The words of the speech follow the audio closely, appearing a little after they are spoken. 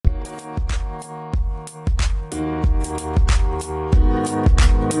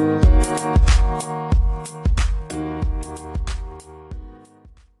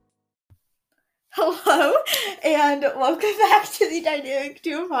welcome back to the Dynamic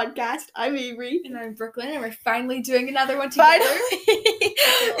Duo podcast. I'm Avery. And I'm Brooklyn, and we're finally doing another one together.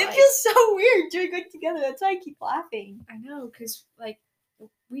 It feels so weird doing it together. That's why I keep laughing. I know, because,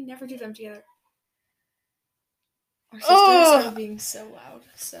 we never do them together. Our sisters are being so loud,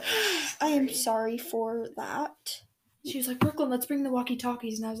 so I am sorry for that. She was like, Brooklyn, let's bring the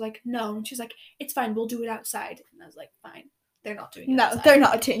walkie-talkies. And I was like, no. And she was like, it's fine, we'll do it outside. And I was like, fine. They're not doing it outside. No, they're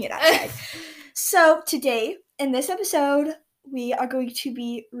not doing it outside. So today, in this episode, we are going to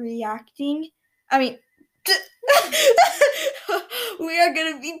be we are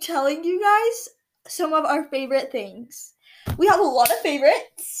going to be telling you guys some of our favorite things. We have a lot of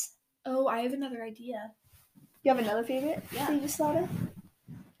favorites. Oh, I have another idea. You have another favorite? Yeah. That you just thought of?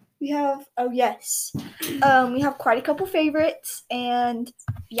 We have, we have quite a couple favorites, and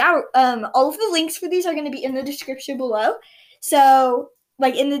all of the links for these are going to be in the description below. So,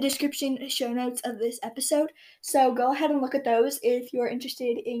 in the description show notes of this episode. So go ahead and look at those if you're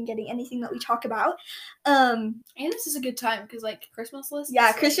interested in getting anything that we talk about. And this is a good time because, Christmas lists.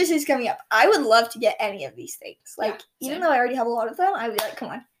 Yeah, Christmas is coming up. I would love to get any of these things. Even same. though I already have a lot of them, I would be like, come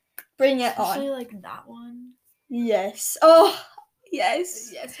on, bring it on. Especially, that one. Yes. Oh, yes.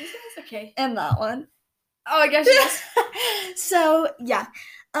 Yes, that's okay. And that one. Oh, I guess yes. So, yeah.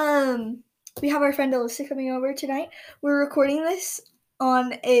 We have our friend Alyssa coming over tonight. We're recording this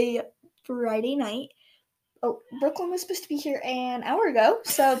on a Friday night. Oh, Brooklyn was supposed to be here an hour ago,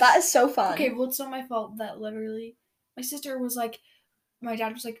 so that is so fun. Okay, well, it's not my fault that literally my sister was like, my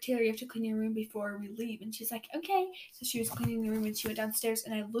dad was like, Taylor, you have to clean your room before we leave. And she's like, okay. So she was cleaning the room and she went downstairs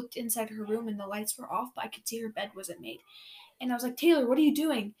and I looked inside her room and the lights were off, but I could see her bed wasn't made. And I was like, Taylor, what are you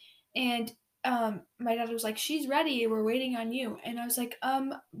doing? And my dad was like, she's ready. We're waiting on you. And I was like,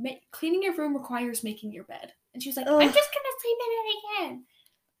 cleaning your room requires making your bed. And she was like, I'm just going to sleep in it again.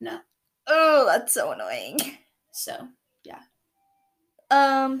 No. Oh, that's so annoying. So, yeah.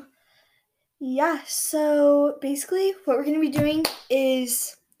 Yeah, so basically what we're going to be doing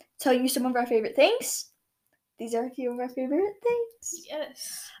is telling you some of our favorite things. These are a few of our favorite things.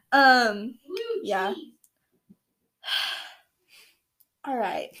 Yes. Yeah. All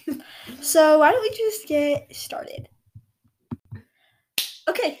right. So why don't we just get started?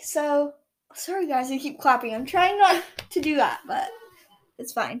 Okay, so sorry guys, I keep clapping. I'm trying not to do that, but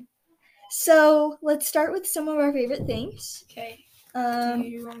it's fine. So let's start with some of our favorite things. Okay. Do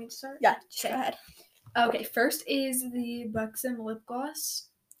you want me to start? Yeah, just go ahead. Okay, first is the Buxom lip gloss.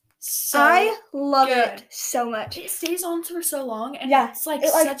 So I love good. it so much. It stays on for so long, and it's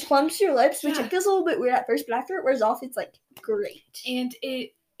it plumps your lips, which it feels a little bit weird at first, but after it wears off, it's great. And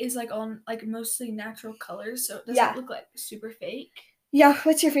it is on mostly natural colors, so it doesn't look super fake. Yeah,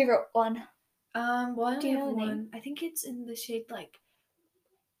 what's your favorite one? Well, I only have one. I think it's in the shade poppy.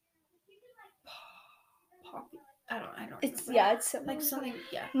 I don't. It's something.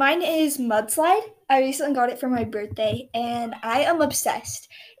 Yeah. Mine is Mudslide. I recently got it for my birthday, and I am obsessed.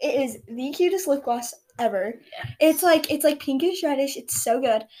 It is the cutest lip gloss ever. Yeah. It's pinkish reddish. It's so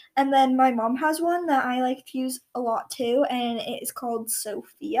good. And then my mom has one that I like to use a lot too, and it is called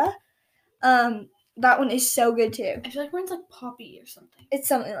Sophia. That one is so good too. I feel like mine's poppy or something. It's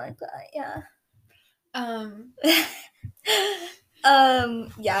something like that. Yeah.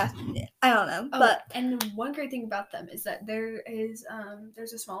 Yeah, I don't know, and one great thing about them is that there is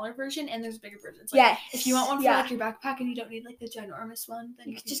there's a smaller version and there's bigger versions. If you want one for your backpack and you don't need the ginormous one, then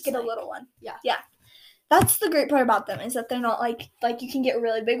you can just get a little one. Yeah. That's the great part about them is that they're not like you can get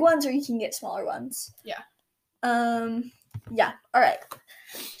really big ones or you can get smaller ones. Yeah. Yeah. All right.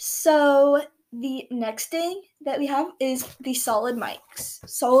 So the next thing that we have is the solid mics,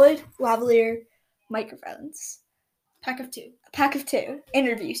 solid lavalier microphones. Pack of two.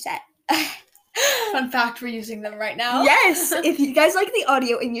 Interview set. Fun fact, we're using them right now. Yes. If you guys like the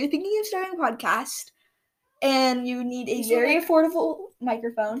audio and you're thinking of starting a podcast and you need a very affordable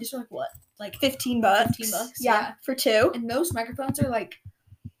microphone. These are what? $15. $15? Yeah, for two. And those microphones are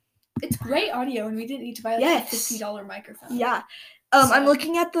it's great audio and we didn't need to buy a $50 microphone. Yeah. I'm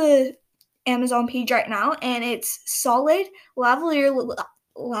looking at the Amazon page right now and it's solid lavalier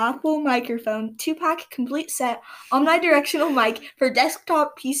lapel microphone, 2-pack complete set, omnidirectional mic for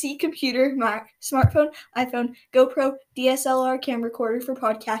desktop, PC, computer, Mac, smartphone, iPhone, GoPro, DSLR camera recorder for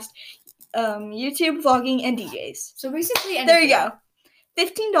podcast, YouTube, vlogging, and DJs. So basically anything. There you go.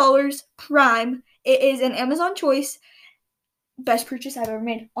 $15 Prime. It is an Amazon choice. Best purchase I've ever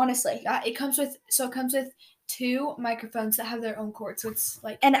made, honestly. Yeah, it comes with 2 microphones that have their own cord, so it's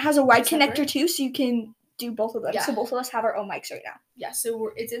and it has a wide connector too, so you can do both of them. Yeah. So both of us have our own mics right now. Yeah,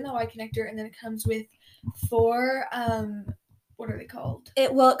 so it's in the Y connector, and then it comes with 4 What are they called?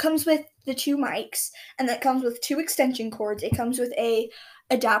 It comes with the 2 mics, and that comes with 2 extension cords. It comes with a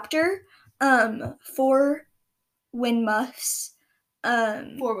adapter, 4 wind muffs,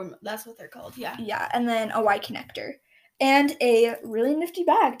 4 that's what they're called. Yeah. Yeah, and then a Y connector, and a really nifty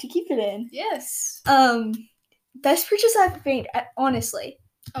bag to keep it in. Yes. Best purchase I've made, honestly.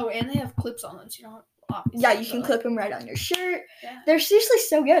 Oh, and they have clips on them, so you don't. Yeah, you can clip them right on your shirt. Yeah. They're seriously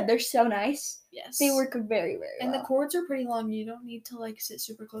so good. They're so nice. Yes. They work very, very well. And the cords are pretty long. You don't need to like sit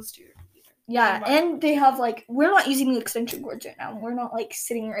super close to your computer. Yeah, and they have like, we're not using the extension cords right now. We're not like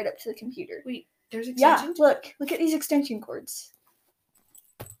sitting right up to the computer. Wait, there's extensions? Yeah, look at these extension cords.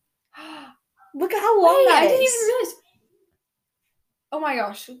 Look at how long that is. I didn't even realize. Oh my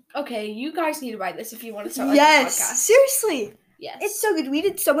gosh. Okay, you guys need to buy this if you want to start like a podcast. Yes, seriously. Yes. It's so good. We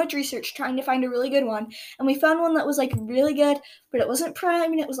did so much research trying to find a really good one, and we found one that was like really good, but it wasn't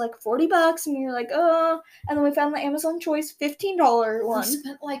Prime, and it was like $40, and we were like, oh. And then we found the Amazon Choice $15 one. We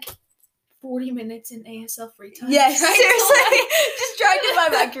spent like 40 minutes in ASL free time. Yes, seriously, just trying to buy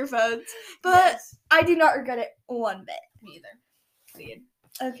microphones, but yes. I do not regret it one bit. Me either. Weird.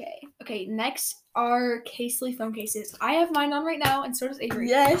 Okay, next are Casely phone cases. I have mine on right now, and so does Avery.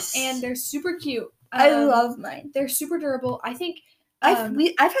 Yes. And they're super cute. I love mine. They're super durable. I think I've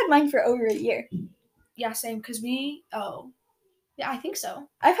had mine for over a year. Yeah, same. Because I think so.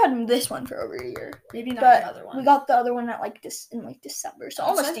 I've had this one for over a year. Maybe not the other one. We got the other one at in December, so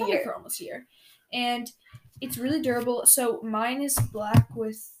almost a year. For almost a year, and it's really durable. So mine is black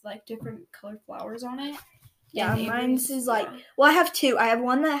with like different colored flowers on it. Yeah, mine's is like. Well, I have 2. I have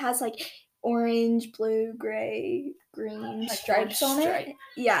one that has like orange, blue, gray, green like stripes on it.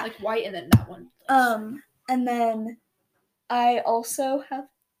 Yeah, like white, and then that one. And then I also have.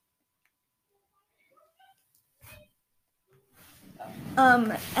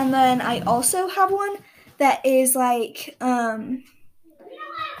 And then I also have one that is like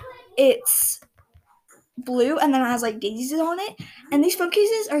it's blue, and then it has like daisies on it. And these phone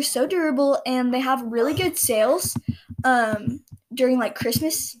cases are so durable, and they have really good sales during like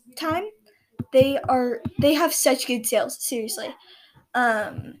Christmas time. They have such good sales, seriously.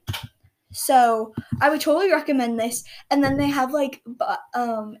 So I would totally recommend this. And then they have like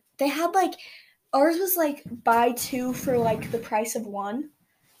ours was like buy 2 for like the price of 1.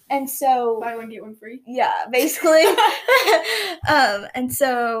 And so buy 1 get 1 free. Yeah, basically. And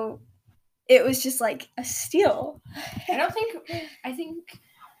so it was just like a steal. I think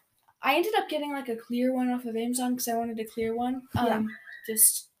I ended up getting like a clear one off of Amazon because I wanted a clear one. Oh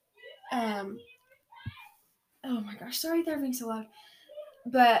my gosh, sorry they're being so loud.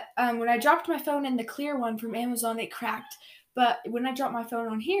 But when I dropped my phone in the clear one from Amazon, it cracked. But when I drop my phone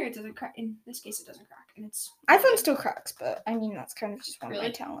on here, it doesn't crack. In this case, it doesn't crack, and it's iPhone still cracks, but I mean that's kind of just one of my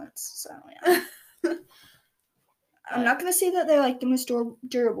talents. So yeah. I'm not gonna say that they're like the most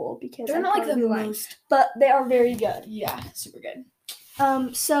durable because they're not like the most, but they are very good. Yeah, super good.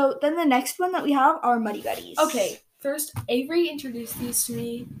 So then the next one that we have are Muddy Buddies. Okay, first Avery introduced these to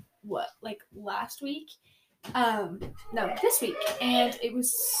me. Last week? No, this week, and it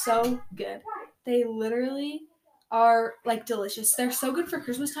was so good. They literally are like delicious. They're so good for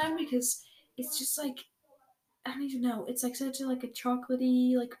Christmas time because it's just like I don't even know. It's like such a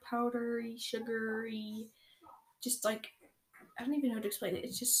chocolatey, like powdery, sugary, just like I don't even know how to explain it.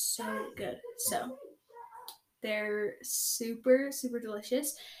 It's just so good. So they're super, super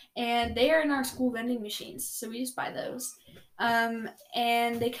delicious, and they are in our school vending machines. So we just buy those,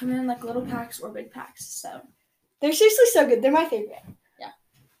 and they come in like little packs or big packs. So they're seriously so good. They're my favorite. Yeah.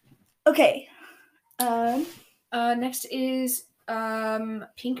 Okay. Next is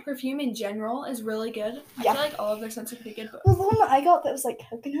pink perfume in general is really good. I feel like all of their scents are pretty good. But well, the one that I got that was like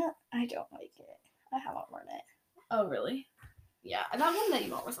coconut, I don't like it. I haven't worn it. Oh, really? Yeah, that one that you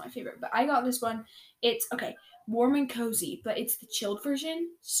got was my favorite. But I got this one. It's, warm and cozy, but it's the chilled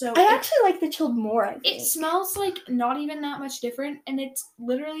version. So I actually like the chilled more, I think. It smells like not even that much different, and it's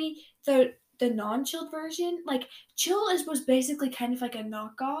literally the non-chilled version. Like, chill was basically kind of like a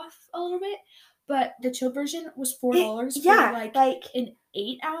knockoff a little bit. But the chilled version was $4 for like an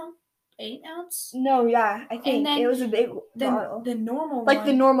 8 ounce. No, yeah, I think it was a big bottle. The normal one,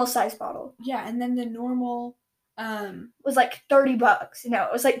 the normal size bottle. Yeah, and then the normal was like $30. No,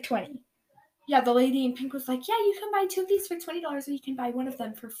 it was like 20. Yeah, the lady in pink was like, "Yeah, you can buy 2 of these for $20, or you can buy one of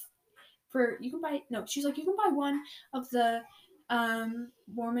them she's like, you can buy one of the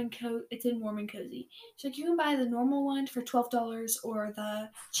warm and cozy. It's in warm and cozy. She's like, you can buy the normal one for $12 or the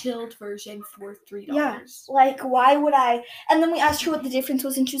chilled version for $3. Yeah, like why would I? And then we asked her what the difference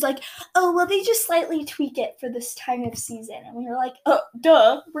was, and she was like, "Oh, well, they just slightly tweak it for this time of season." And we were like, "Oh,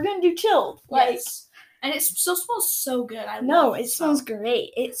 duh, we're gonna do chilled." Yes. And it still smells so good. I No, love it smells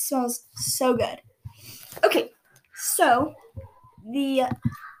great. It smells so good. Okay, so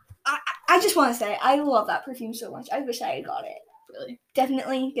I just want to say I love that perfume so much. I wish I had got it. Really?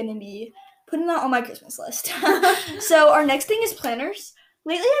 Definitely gonna be putting that on my Christmas list. So our next thing is planners.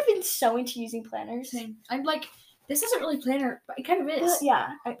 Lately, I've been so into using planners. Same. I'm like, this isn't really planner, but it kind of is. But yeah,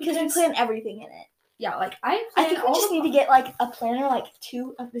 because we plan everything in it. Yeah, like I think we just need to get like a planner, like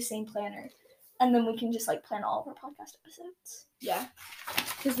 2 of the same planner, and then we can just like plan all of our podcast episodes. Yeah,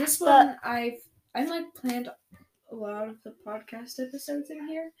 because this one I like planned a lot of the podcast episodes in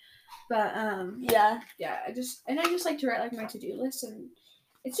here, but yeah, I just like to write like my to-do list, and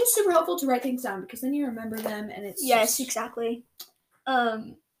it's just super helpful to write things down because then you remember them, and it's exactly.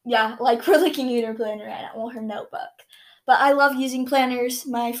 Yeah, like we're looking at her planner right now, well, her notebook. But I love using planners.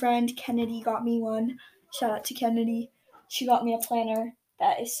 My friend Kennedy got me one. Shout out to Kennedy. She got me a planner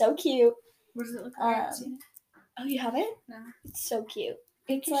that is so cute. What does it look like? I haven't seen it. Oh, you haven't? No. It's so cute.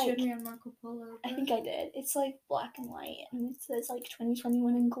 It's like, showed me on Marco Polo. I think I did. It's like black and white, and it says like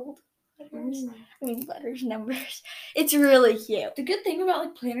 2021 in gold letters. Letters, numbers. It's really cute. The good thing about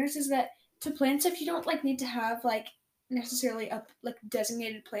like planners is that to plan stuff, you don't like need to have like necessarily a like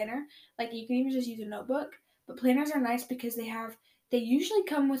designated planner. Like you can even just use a notebook. But planners are nice because they usually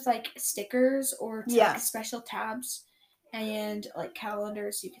come with like stickers or like special tabs and like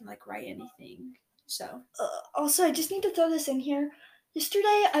calendars. You can like write anything. So also, I just need to throw this in here.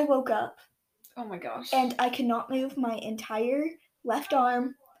 Yesterday, I woke up. Oh my gosh! And I could not move my entire left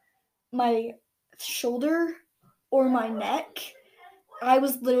arm, my shoulder, or my neck. I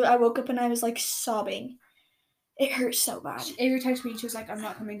woke up and I was like sobbing. It hurt so bad. Avery texted me. She was like, "I'm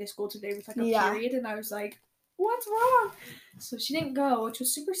not coming to school today with like a period," and I was like, "What's wrong?" So she didn't go, which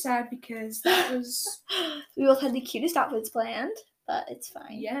was super sad because that was. We both had the cutest outfits planned, but it's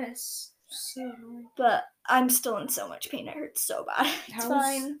fine. Yes. So annoying. But I'm still in so much pain. It hurts so bad. It's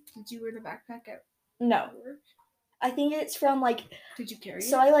fine. Did you wear the backpack at No. work? I think it's from like. Did you carry it?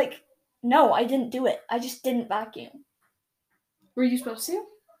 So no, I didn't do it. I just didn't vacuum. Were you supposed to?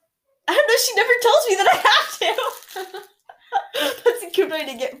 I don't know. She never tells me that I have to. That's a good way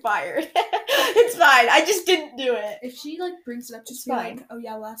to get fired. It's fine. I just didn't do it. If she like brings it up, just be like, "Oh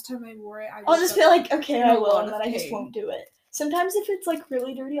yeah, last time I wore it, I'll just be like, okay, I will, and then I just won't do it. Sometimes if it's like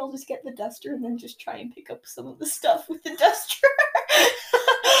really dirty, I'll just get the duster and then just try and pick up some of the stuff with the duster.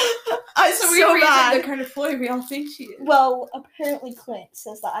 I'm so bad. The kind of floor we all think she is. Well, apparently Clint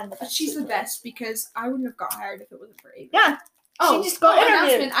says that I'm the best. But she's the best because I wouldn't have got hired if it wasn't for Avery. Yeah. She just got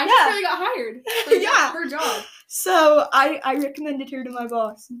interviewed. I just really got hired for her job. So I recommended her to my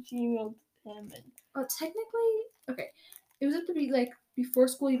boss, and she emailed him. And technically, okay, it was at the before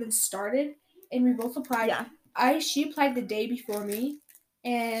school even started, and we both applied. Yeah. She applied the day before me,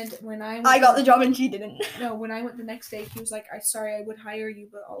 and when I got the job and she didn't. No, when I went the next day, he was like, "Sorry, I would hire you,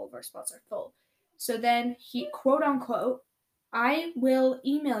 but all of our spots are full." So then he, quote unquote, "I will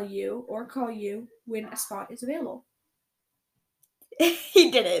email you or call you when a spot is available." He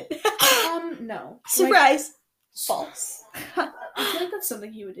didn't. No. Surprise. False. I feel like that's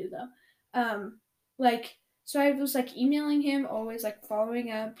something he would do though. So I was like emailing him, always like following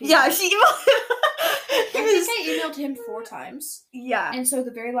up. Yeah, she emailed him. I emailed him 4 times. Yeah. And so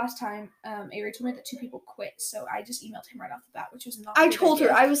the very last time, Avery told me that 2 people quit, so I just emailed him right off the bat, which was not. I told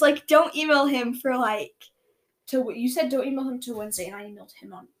her, I was like, don't email him for like. You said don't email him till Wednesday, and I emailed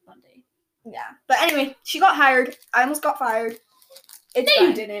him on Monday. Yeah, but anyway, she got hired. I almost got fired.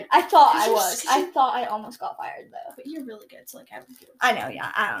 You didn't. I thought I was. I thought I almost got fired though. But you're really good, so like having feelings. I know,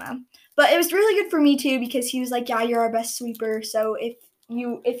 yeah. I don't know. But it was really good for me too because he was like, "Yeah, you're our best sweeper. So if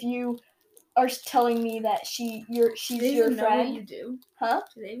you are telling me that she's your friend, know what you do? Huh?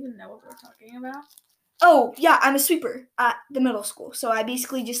 Do they even know what we're talking about? Oh yeah, I'm a sweeper at the middle school. So I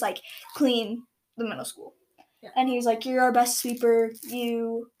basically just like clean the middle school. Yeah. And he was like, "You're our best sweeper.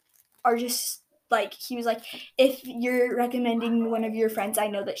 You are just." Like, he was like, if you're recommending one of your friends, I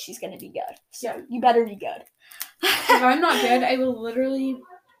know that she's going to be good. So, you better be good. If I'm not good, I will literally,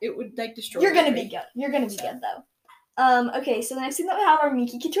 it would, like, destroy You're going to be good. You're going to be good, though. Okay, so the next thing that we have are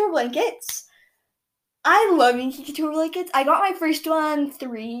Miki Couture blankets. I love Miki Couture blankets. I got my first one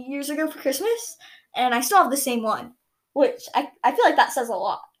 3 years ago for Christmas, and I still have the same one, which I feel like that says a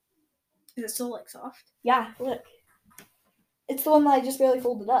lot. Is it still, like, soft? Yeah, look. It's the one that I just barely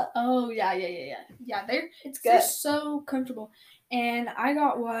folded up. Oh, yeah. Yeah, it's good. They're so comfortable. And I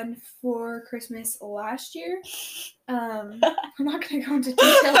got one for Christmas last year. I'm not going to go into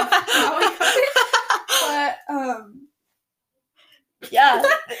detail of how I got it. But, yeah,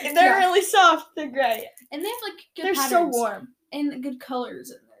 they're really soft. They're great. And they have, like, good They're patterns. So warm. And good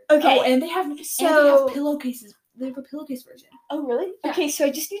colors in Okay. Oh, and they have pillowcases. They have a pillowcase version. Oh, really? Yeah. Okay, so I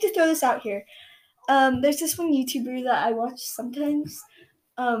just need to throw this out here. There's this one YouTuber that I watch sometimes,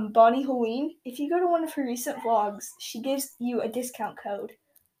 Bonnie Helene. If you go to one of her recent vlogs, she gives you a discount code,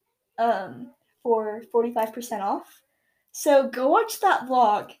 for 45% off. So go watch that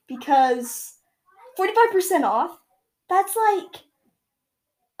vlog because 45% off, that's like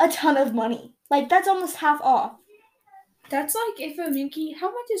a ton of money. Like, that's almost half off. That's like if a Minky. How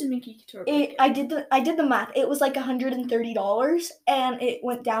much is a Minky Couture blanket? I did the math. It was like $130, and it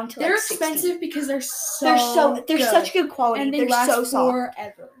went down to They're like $60. expensive because they're such good quality. and they they're last so soft.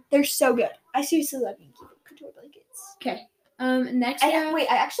 forever. They're so good. I seriously love Minky Couture blankets. Okay. Next. I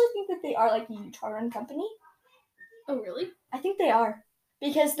actually think that they are like a Utah-run company. Oh, really? I think they are.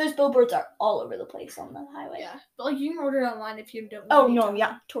 Because those billboards are all over the place on the highway. Yeah, but like you can order it online if you don't. Oh no,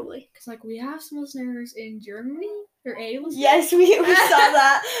 yeah, totally. Because like we have some listeners in Germany or a listeners. Yes, we saw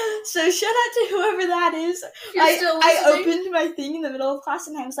that. So shout out to whoever that is. I opened my thing in the middle of class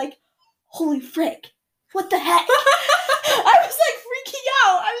and I was like, "Holy frick! What the heck?" I was like freaking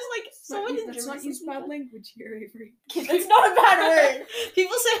out. I was like, "Someone in Germany." Let's not use bad language here, Avery. That's not a bad word.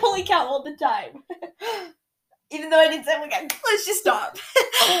 People say "holy cow" all the time. Even though I didn't say again, let's just stop.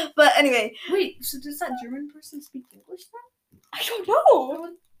 But anyway. Wait, so does that German person speak English then? I don't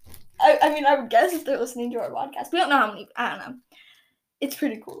know. I mean, I would guess if they're listening to our podcast. We don't know how many. I don't know. It's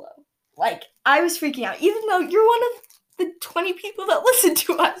pretty cool, though. Like, I was freaking out. Even though you're one of the 20 people that listen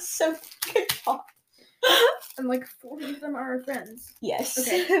to us. So, good job. And like 40 of them are our friends. Yes.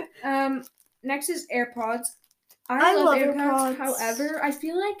 Okay. Next is AirPods. I love AirPods. However, I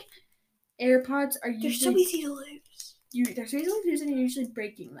feel like AirPods are usually... They're so easy to lose. They're so easy to lose and you're usually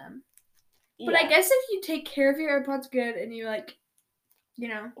breaking them. Yeah. But I guess if you take care of your AirPods good and you like, you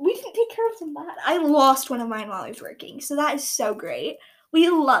know. We didn't take care of them bad. I lost one of mine while I was working. So that is so great. We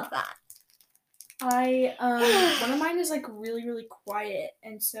love that. One of mine is like really, really quiet.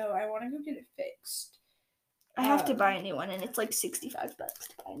 And so I want to go get it fixed. I have to buy a new one, and it's like $65 to buy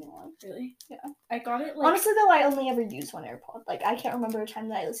a new one. Really? Yeah. I got it like... Honestly, though, I only ever use one AirPod. Like, I can't remember a time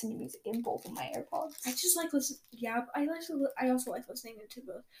that I listened to music in both of my AirPods. I just like listen... Yeah, I also like listening to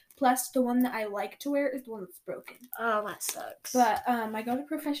both. Plus, the one that I like to wear is the one that's broken. Oh, that sucks. But, I got it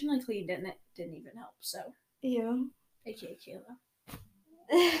professionally cleaned, and it didn't even help, so... Ew. AKA Kayla.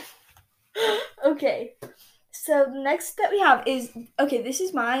 Okay. So, the next that we have is... Okay, this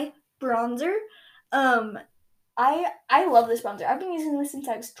is my bronzer. I love this bronzer. I've been using this since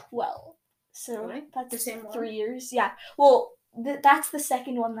I was 12. So really? that's the same 3 years. Yeah. Well, that's the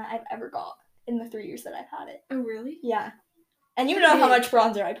second one that I've ever got in the 3 years that I've had it. Oh, really? Yeah. And you know how much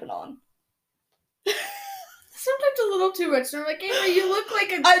bronzer I put on. Sometimes a little too much. And I'm like, Avery, you look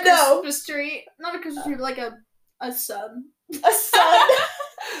like a Christmas tree. Not a Christmas tree, but like a sun. A sun?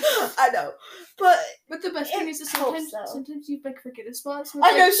 I know. But the best thing is that sometimes you like forget a spot. So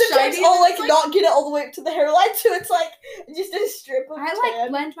I know, sometimes I'll like not get it all the way up to the hairline, so it's like just a strip of tan. I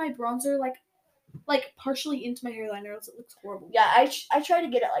blend my bronzer like partially into my hairline, or else it looks horrible. Yeah, I try to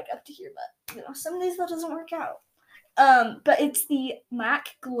get it like up to here, but you know, some days that doesn't work out. But it's the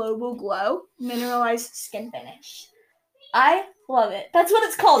MAC Global Glow Mineralized Skin Finish. I love it. That's what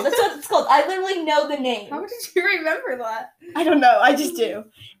it's called. I literally know the name. How did you remember that? I don't know. I just do.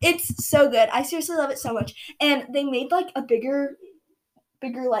 It's so good. I seriously love it so much. And they made like a bigger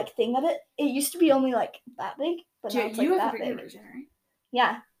like thing of it. It used to be only like that big, but now it's like that big. Version, right?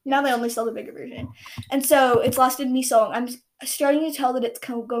 Yeah. Now they only sell the bigger version. And so it's lasted me so long. I'm starting to tell that it's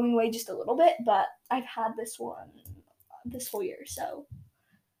going away just a little bit, but I've had this one this whole year, so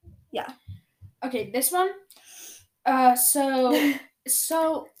yeah. Okay, this one. Okay.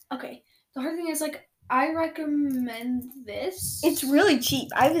 The hard thing is, like, I recommend this. It's really cheap.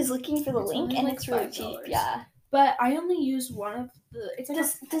 I was looking for the link, and like it's really cheap. Yeah. But I only use one of the... It's like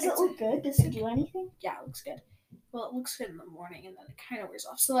does it look good? Does it do anything? Yeah, it looks good. Well, it looks good in the morning, and then it kind of wears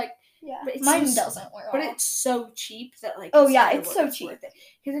off. So, like... Yeah. Mine doesn't wear off. But it's so cheap that, like... Oh, yeah, it's so cheap.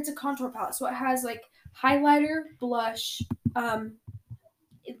 Because it's a contour palette. So it has, like, highlighter, blush. On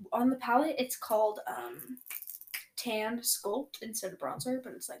the palette, it's called... Tan Sculpt instead of bronzer,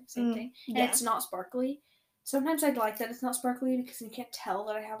 but it's like the same thing. And it's not sparkly. Sometimes I like that it's not sparkly because you can't tell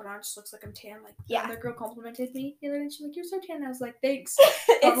that I have it on. It just looks like I'm tan. Like, the other girl complimented me the other day. She's like, "You're so tan." And I was like, "Thanks."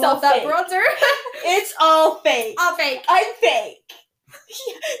 It's all that fake. Bronzer. It's all fake. All fake. I'm fake.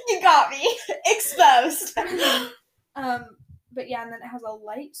 You got me. Exposed. But yeah, and then it has a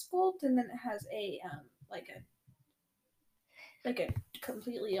light sculpt, and then it has a like a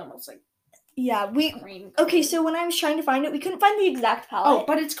completely almost like. Yeah, okay, so when I was trying to find it, we couldn't find the exact palette. Oh,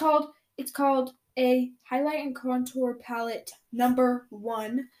 but it's called a highlight and contour palette number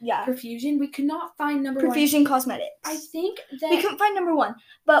 1. Yeah. Profusion. We could not find number 1. Profusion Cosmetics. I think that we couldn't find number 1,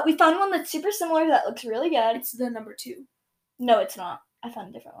 but we found one that's super similar that looks really good. It's the number 2. No, it's not. I found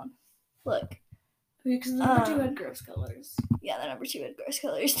a different one. Look. Because the number 2 had gross colors. Yeah, the number 2 had gross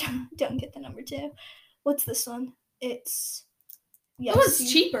colors. Don't get the number 2. What's this one? It's... Yes, oh,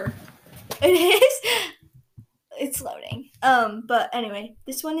 it's cheaper. It is? It's loading. But anyway,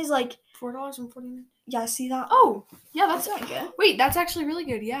 this one is like... $4.49. Yeah, see that? Oh, yeah, that's not good. Wait, that's actually really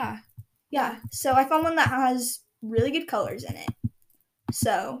good, yeah. Yeah, so I found one that has really good colors in it.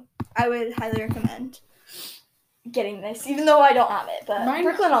 So, I would highly recommend getting this, even though I don't have it. But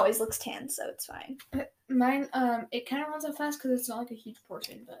Brooklyn always looks tan, so it's fine. Mine, it kind of runs out fast because it's not like a huge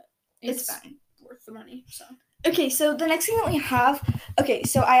portion, but it's fine. Worth the money, so. Okay, so the next thing that we have... Okay,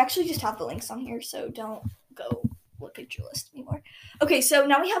 so I actually just have the links on here, so don't go look at your list anymore. Okay, so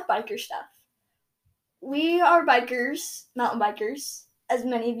now we have biker stuff. We are bikers, mountain bikers, as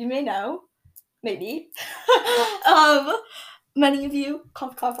many of you may know. Maybe. Many of you,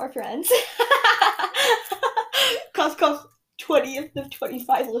 cough, cough, are friends. Cough, cough, 20th of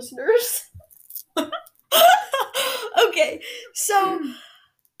 25 listeners. Okay, so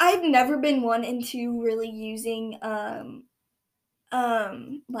I've never been one into really using,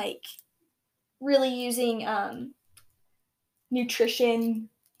 nutrition,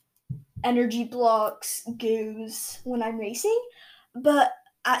 energy blocks, goos when I'm racing, but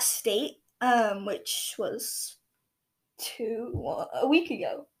at state, which was a week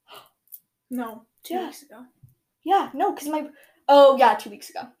ago. No, 2 weeks ago. Yeah, no, because 2 weeks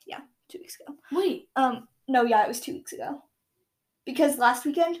ago. Yeah, 2 weeks ago. Wait. No, yeah, it was 2 weeks ago. Because last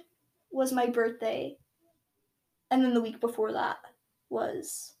weekend was my birthday, and then the week before that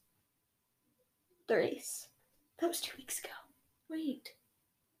was the race. That was 2 weeks ago. Wait.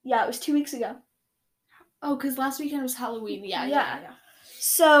 Yeah, it was 2 weeks ago. Oh, because last weekend was Halloween. Yeah.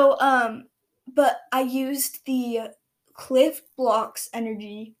 So, but I used the Cliff Blocks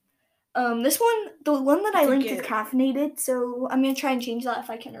Energy. This one, the one that I linked is caffeinated, so I'm going to try and change that if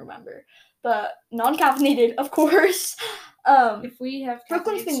I can remember. But non-caffeinated, of course. If we have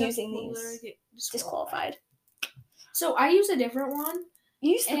Brooklyn's been using these. Disqualified. So I use a different one.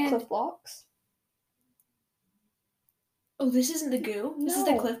 You use the Cliff Blocks? Oh, this isn't the goo? No. This is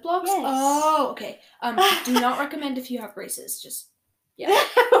the Cliff Blocks? Yes. Oh, okay. Do not recommend if you have braces. Just, yeah.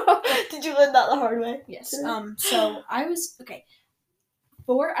 Did you learn that the hard way? Yes. So I was, okay.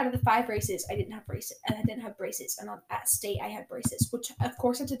 4 out of the 5 races, I didn't have braces. And at state, I had braces, which, of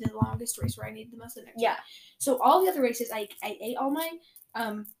course, I did the longest race where I needed the most energy. Yeah. So all the other races, I ate all my,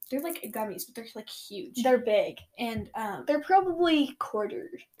 they're like gummies, but they're like huge. They're big. And, they're probably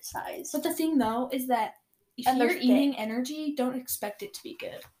quarter size. But the thing, though, is that if you're eating energy, don't expect it to be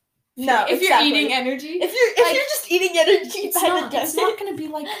good. No, if you're eating energy, if you're just eating energy, it's not gonna be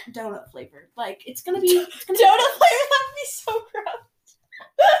like donut flavored. Like it's gonna be donut flavored. That'd be so gross.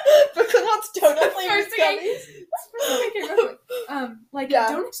 Brooklyn wants donut flavored gummies.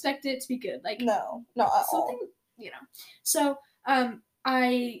 Don't expect it to be good. Like no, not at something, all. So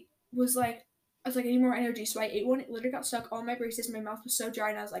I was like, I need more energy, so I ate one. It literally got stuck on my braces. My mouth was so dry,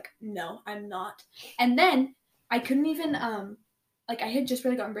 and I was like, no, I'm not. And then I couldn't even, I had just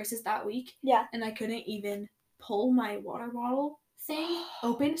really gotten braces that week. Yeah. And I couldn't even pull my water bottle thing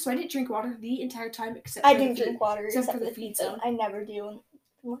open, so I didn't drink water the entire time except I didn't drink water except for the feed zone. I never do.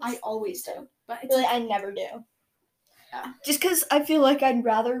 I always do. But really, I never do. Yeah. Just because I feel like I'd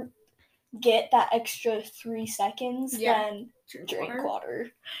rather get that extra 3 seconds than drink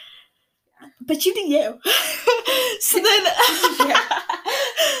water. But you do you. So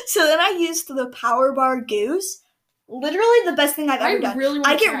then I used the Power Bar Goose. Literally the best thing I've ever done.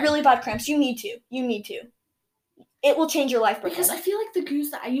 I get really bad cramps. You need to. It will change your life. Because I feel like the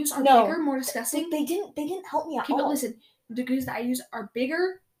goos that I use are bigger, more disgusting. They didn't help me at all. But listen, the goos that I use are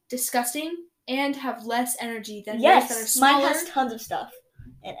bigger, disgusting, and have less energy than those that are smaller. Mine has tons of stuff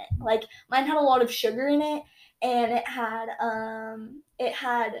in it. Like mine had a lot of sugar in it, and it had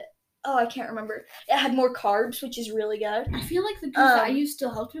I can't remember. It had more carbs, which is really good. I feel like the goos that I used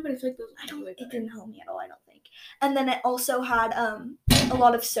still helped me, but I feel like those it didn't help me at all, I don't think. And then it also had a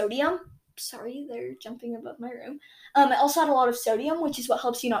lot of sodium. Sorry, they're jumping above my room. It also had a lot of sodium, which is what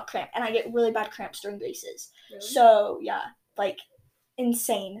helps you not cramp. And I get really bad cramps during races. Really? So, yeah,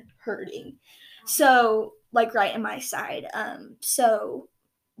 insane hurting. So, right in my side. So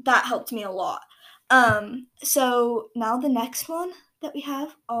that helped me a lot. So now the next one that we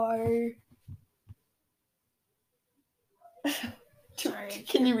have are... Sorry.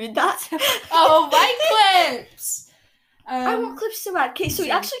 Can you read that? Oh, bike clips! I want clips so bad. Okay, so we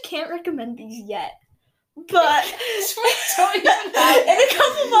same. actually can't recommend these yet. But we don't even have in a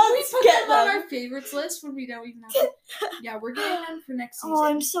couple months, we put get them on them. our favorites list when we don't even have them. Yeah, we're getting them for next season. Oh,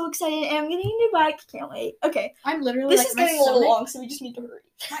 I'm so excited, and I'm getting a new bike. Can't wait. Okay, I'm literally this like is my getting a stomach. little long, so we just need to hurry.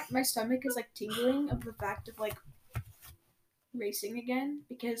 My stomach is like tingling of the fact of like racing again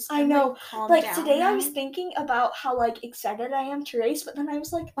because I know. Like down today, now. I was thinking about how like excited I am to race, but then I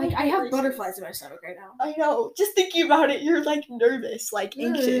was like, I have butterflies in my stomach right now. I know. Just thinking about it, you're like nervous, like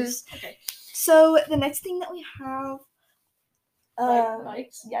anxious. Okay. So the next thing that we have,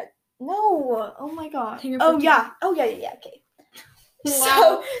 bikes. Yeah. No. Oh my god. King of Oh 15. yeah. Oh yeah. Okay.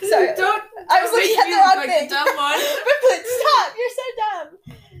 Wow. So sorry. Don't. I was looking at the wrong like thing. the dumb one. Brooklyn, stop! You're so dumb.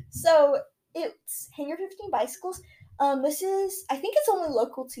 So it's Hangar 15 bicycles. This is, I think it's only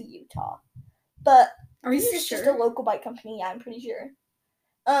local to Utah, but Are you this is sure? just a local bike company. Yeah, I'm pretty sure.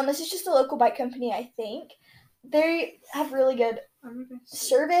 This is just a local bike company. I think they have really good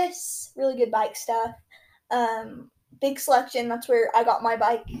service, really good bike stuff. Big selection. That's where I got my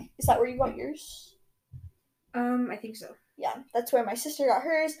bike. Is that where you got yours? I think so. Yeah, that's where my sister got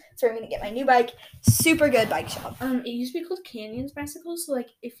hers. That's where I'm gonna get my new bike. Super good bike shop. It used to be called Canyons Bicycles. So like,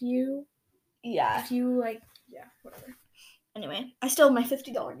 if you like, yeah, whatever. Anyway, I still have my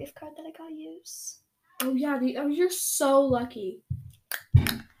 $50 gift card that I gotta use. Oh yeah, you're so lucky.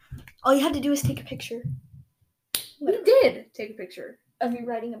 All you had to do was take a picture. We did take a picture of you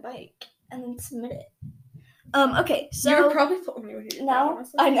riding a bike and then submit it. Okay, so you're probably the only one who did now that,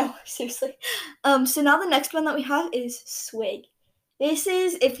 I know, seriously. So now the next one that we have is swig. This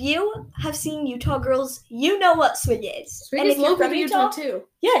is, if you have seen Utah Girls, you know what swig is. Swig and is if you're local from to Utah too.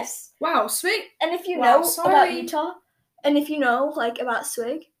 Yes. Wow, swig. And if you Wow, know sorry. about Utah, and if you know like about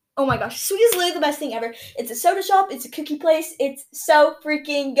swig, oh my gosh, swig is literally the best thing ever. It's a soda shop. It's a cookie place. It's so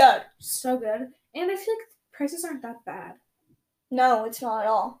freaking good. So good, and I feel like the prices aren't that bad. No, it's not at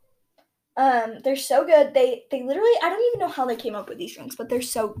all. They're so good. They literally, I don't even know how they came up with these drinks, but they're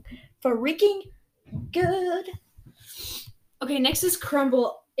so freaking good. Okay, next is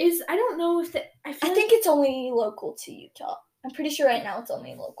Crumble. I don't know if I think it's only local to Utah. I'm pretty sure right now it's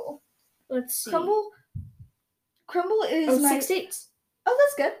only local. Let's see. Crumble is 6 states. Oh,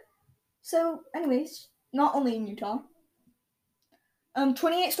 that's good. So, anyways, not only in Utah.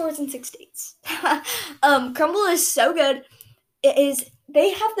 28 stores in 6 states. Crumble is so good.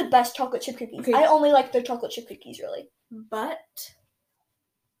 They have the best chocolate chip cookies. Okay. I only like their chocolate chip cookies, really. But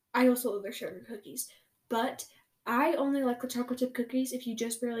I also love their sugar cookies. But I only like the chocolate chip cookies if you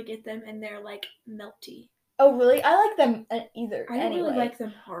just barely get them and they're like melty. Oh, really? I like them either. I don't really like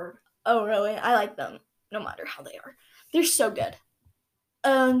them hard. Oh, really? I like them no matter how they are. They're so good.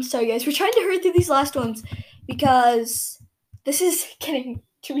 So guys, we're trying to hurry through these last ones because this is getting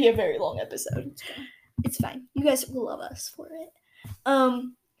to be a very long episode. It's fine. You guys will love us for it.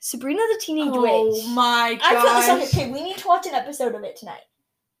 Sabrina the Teenage Witch. Oh my gosh. I put this on here. Okay, we need to watch an episode of it tonight.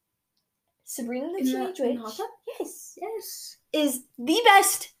 Sabrina the Teenage Witch. Yes. Is the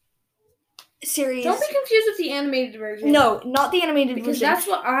best series. Don't be confused with the animated version. No, not the animated because version. That's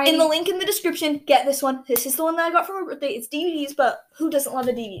what in the link in the description, get this one. This is the one that I got for my birthday. It's DVDs, but who doesn't love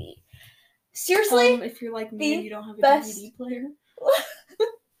a DVD? Seriously? If you're like me and you don't have a DVD player.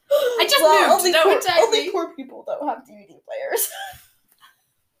 I just moved. Only poor people don't have DVD players.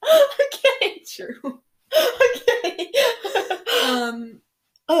 Okay. True. Okay.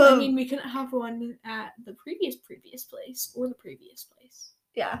 I mean, we couldn't have one at the previous place or the previous place.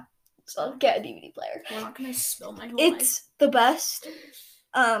 Yeah. So get a DVD player. We're not gonna spill my whole life. It's the best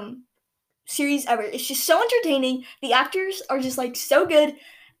series ever. It's just so entertaining. The actors are just like so good.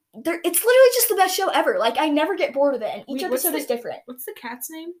 It's literally just the best show ever. Like I never get bored of it, and each episode is different. What's the cat's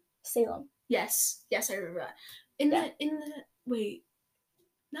name? Salem. Yes, I remember that. Wait.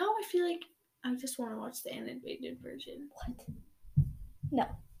 Now I feel like I just want to watch the animated version. What? No.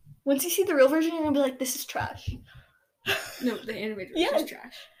 Once you see the real version, you're gonna be like, "This is trash." No, the animated version is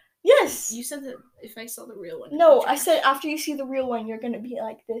trash. Yes. You said that if I saw the real one. No, I said after you see the real one, you're gonna be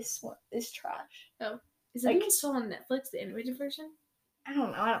like, "This one is trash." Oh, is that even still on Netflix? The animated version? I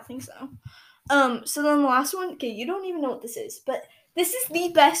don't know. I don't think so. So then the last one. Okay, you don't even know what this is, but this is the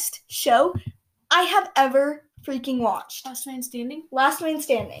best show I have ever freaking watched. Last Man Standing? Last Man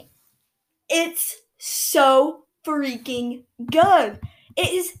Standing. It's so freaking good. It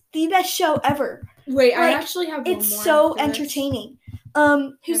is the best show ever. Wait, I actually have one more. It's so entertaining.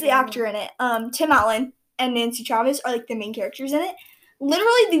 Who's the actor in it? Tim Allen and Nancy Travis are like the main characters in it.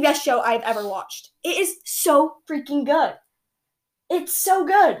 Literally the best show I've ever watched. It is so freaking good. It's so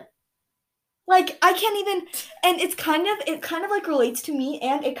good. Like, I can't even, and it kind of like relates to me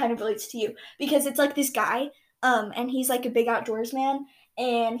and it kind of relates to you because it's like this guy, And he's like a big outdoors man,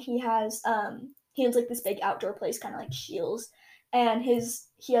 and he has like this big outdoor place, kind of like Shields, and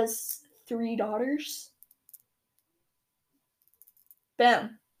he has 3 daughters.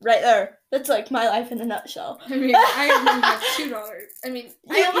 Bam, right there. That's like my life in a nutshell. I mean, I only have 2 daughters. I mean,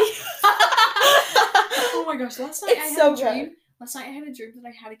 oh my gosh! Last night I had a dream. Last night I had a dream that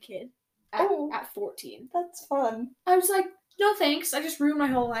I had a kid at 14. That's fun. I was like, no thanks. I just ruined my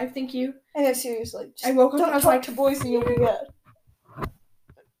whole life. Thank you. I know, seriously. I woke up and I was like, to boys and you'll be good.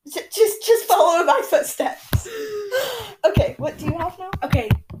 Just follow in my footsteps. Okay, what do you have now? Okay.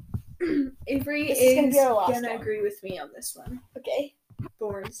 Avery is gonna agree with me on this one. Okay.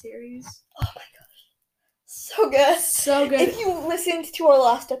 Born series. Oh my gosh. So good. So good. If you listened to our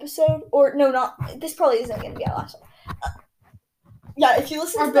last episode, or no, not, this probably isn't gonna be our last one. Yeah, if you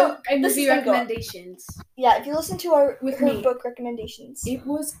listen to book and movie recommendations. Yeah, if you listen to her book recommendations.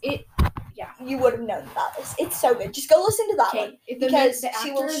 Yeah. You would have known about this. It's so good. Just go listen to that one. Because the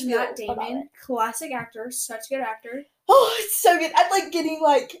actor is Matt Damon. Classic actor. Such a good actor. Oh, it's so good. I'm like getting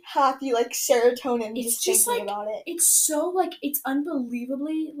like happy, like serotonin just thinking about it. It's so like, it's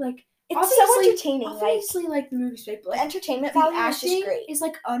unbelievably like, it's so entertaining. Obviously, like the movie's fake, but the entertainment value is just great. It's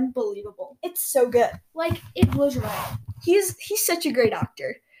like unbelievable. It's so good. Like, it blows your mind. He's such a great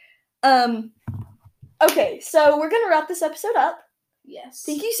actor. Okay, so we're gonna wrap this episode up. Yes.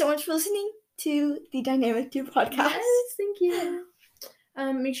 Thank you so much for listening to the Dynamic Dude podcast. Yes, thank you.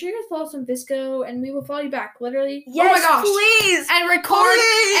 Make sure you guys follow us on Visco, and we will follow you back. Literally. Yes, oh my gosh. Please. And record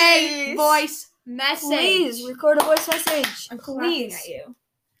a voice message. Please record a voice message. I'm clapping at you.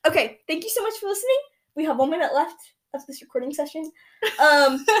 Okay, thank you so much for listening. We have 1 minute left of this recording session.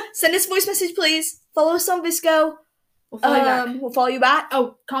 Send us a voice message, please. Follow us on Visco. We'll follow you back. We'll follow you back.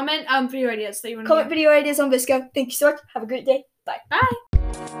 Oh, comment video ideas that you want to comment video ideas on Visco. Thank you so much. Have a great day. Bye.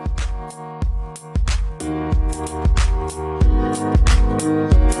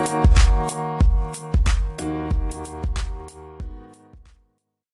 Bye.